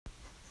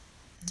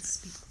and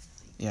speak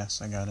clearly.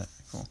 Yes, I got it.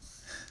 Cool.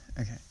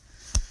 Okay.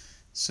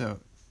 So,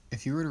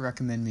 if you were to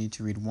recommend me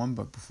to read one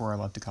book before I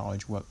left to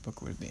college, what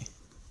book would it be?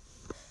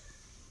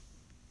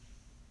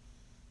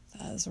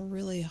 That is a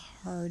really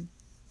hard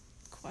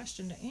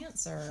question to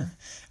answer.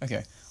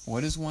 Okay.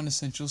 What is one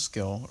essential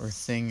skill or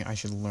thing I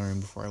should learn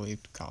before I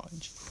leave to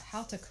college?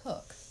 How to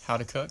cook. How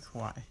to cook?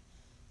 Why?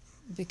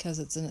 Because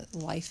it's a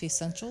life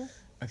essential.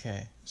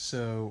 Okay.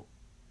 So,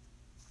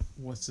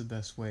 what's the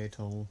best way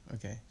to...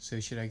 Okay. So,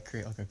 should I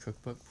create like a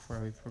cookbook before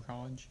I leave for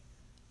college?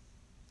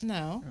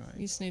 No. Right.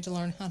 You just need to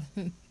learn how to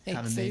make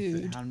How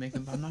to make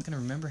them. I'm not going to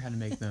remember how to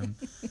make them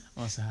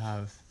unless I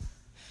have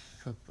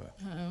a cookbook.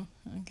 Oh,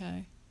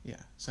 okay. Yeah,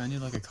 so I need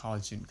like a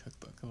college student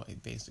cookbook of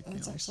like basic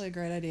meals. That's actually a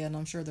great idea, and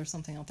I'm sure there's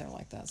something out there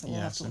like that. So we'll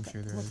have to look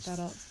that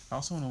up. I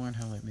also want to learn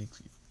how to like make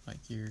like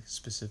your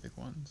specific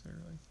ones that are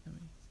like yummy,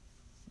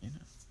 you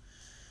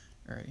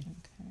know. Alrighty.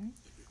 Okay.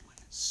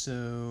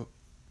 So,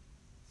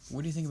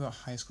 what do you think about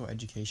high school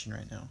education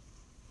right now?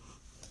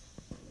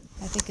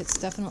 I think it's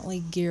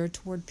definitely geared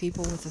toward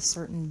people with a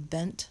certain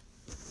bent.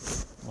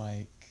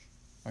 Like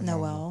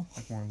Noel.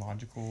 More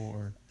logical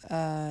or...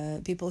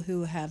 people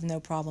who have no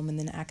problem in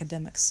an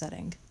academic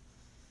setting.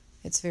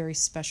 It's very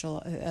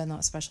special,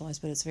 not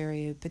specialized, but it's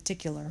very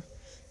particular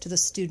to the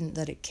student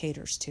that it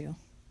caters to.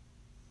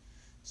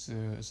 So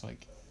it's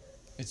like,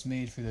 it's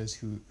made for those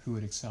who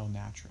would excel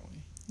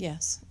naturally.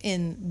 Yes,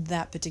 in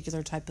that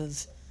particular type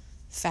of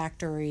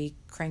factory,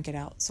 crank it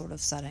out sort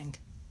of setting.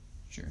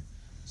 Sure.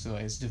 So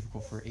it's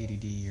difficult for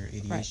ADD or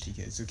ADHD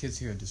kids. So kids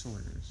who have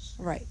disorders.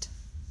 Right.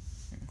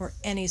 Or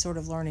any sort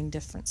of learning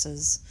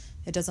differences.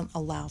 It doesn't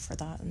allow for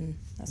that, and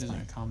that's It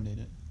doesn't accommodate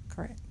it.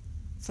 Correct.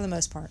 For the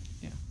most part.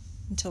 Yeah.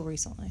 Until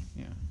recently.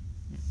 Yeah.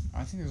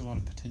 I think there's a lot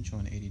of potential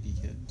in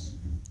ADD kids.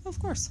 Of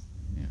course.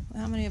 Yeah.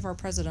 How many of our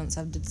presidents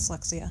have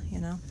dyslexia, you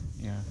know?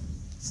 Yeah.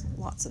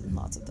 Lots of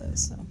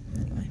those, so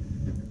anyway.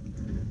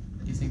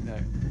 Do you think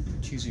that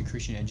choosing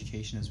Christian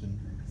education has been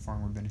far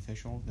more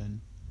beneficial than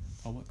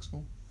public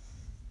school?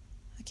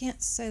 I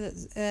can't say that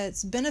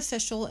it's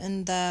beneficial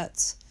in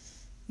that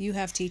you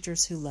have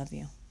teachers who love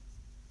you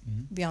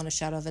beyond a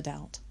shadow of a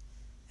doubt,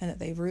 and that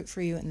they root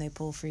for you and they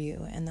pull for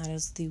you, and that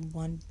is the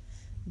one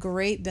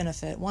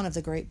of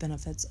the great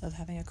benefits of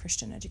having a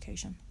Christian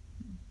education.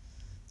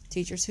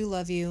 Teachers who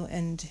love you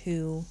and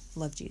who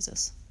love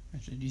Jesus.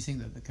 Actually, do you think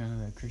that the kind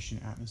of the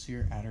Christian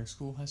atmosphere at our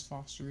school has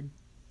fostered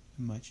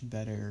a much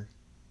better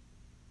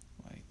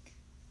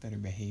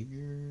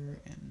behavior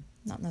and...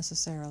 Not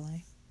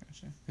necessarily.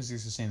 Gotcha. Because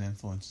there's the same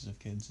influences of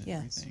kids and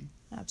everything.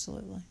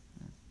 Absolutely.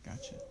 Oh,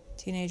 gotcha.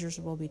 Teenagers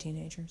will be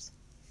teenagers.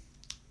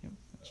 Yep,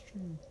 that's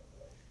true.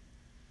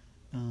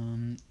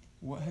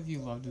 What have you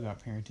loved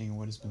about parenting, and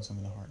what has been some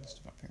of the hardest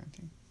about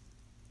parenting?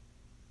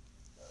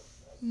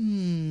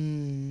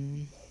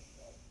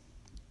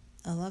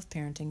 I love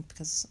parenting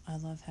because I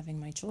love having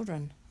my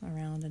children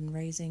around and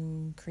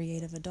raising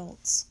creative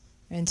adults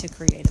into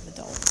creative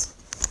adults.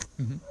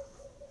 Mm-hmm.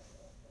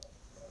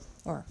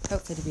 Or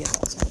hopefully to be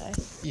adults one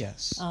day.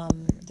 Yes.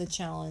 The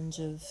challenge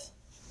of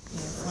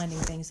finding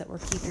things that will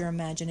keep your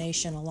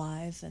imagination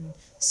alive and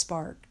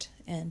sparked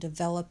and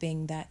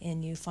developing that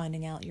in you,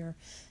 finding out your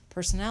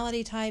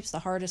personality types. The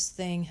hardest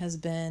thing has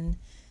been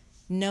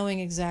knowing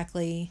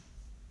exactly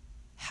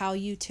how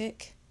you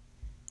tick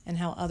and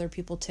how other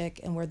people tick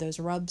and where those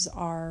rubs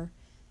are,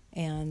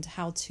 and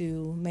how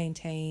to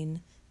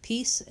maintain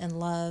peace and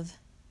love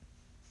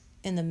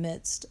in the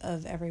midst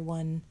of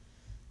everyone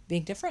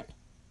being different.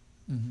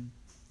 Mm-hmm.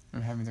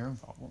 And having their own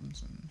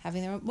problems. And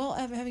having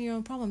your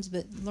own problems,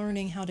 but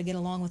learning how to get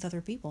along with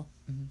other people.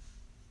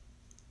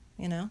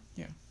 Mm-hmm. You know?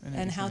 Yeah.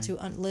 And how to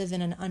live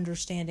in an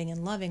understanding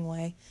and loving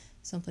way,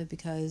 simply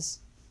because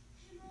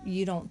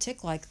you don't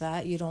tick like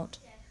that, you don't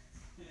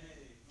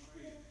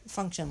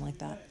function like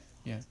that.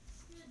 Yeah.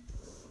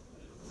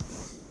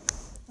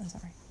 I'm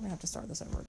sorry, we're going to have to start this over.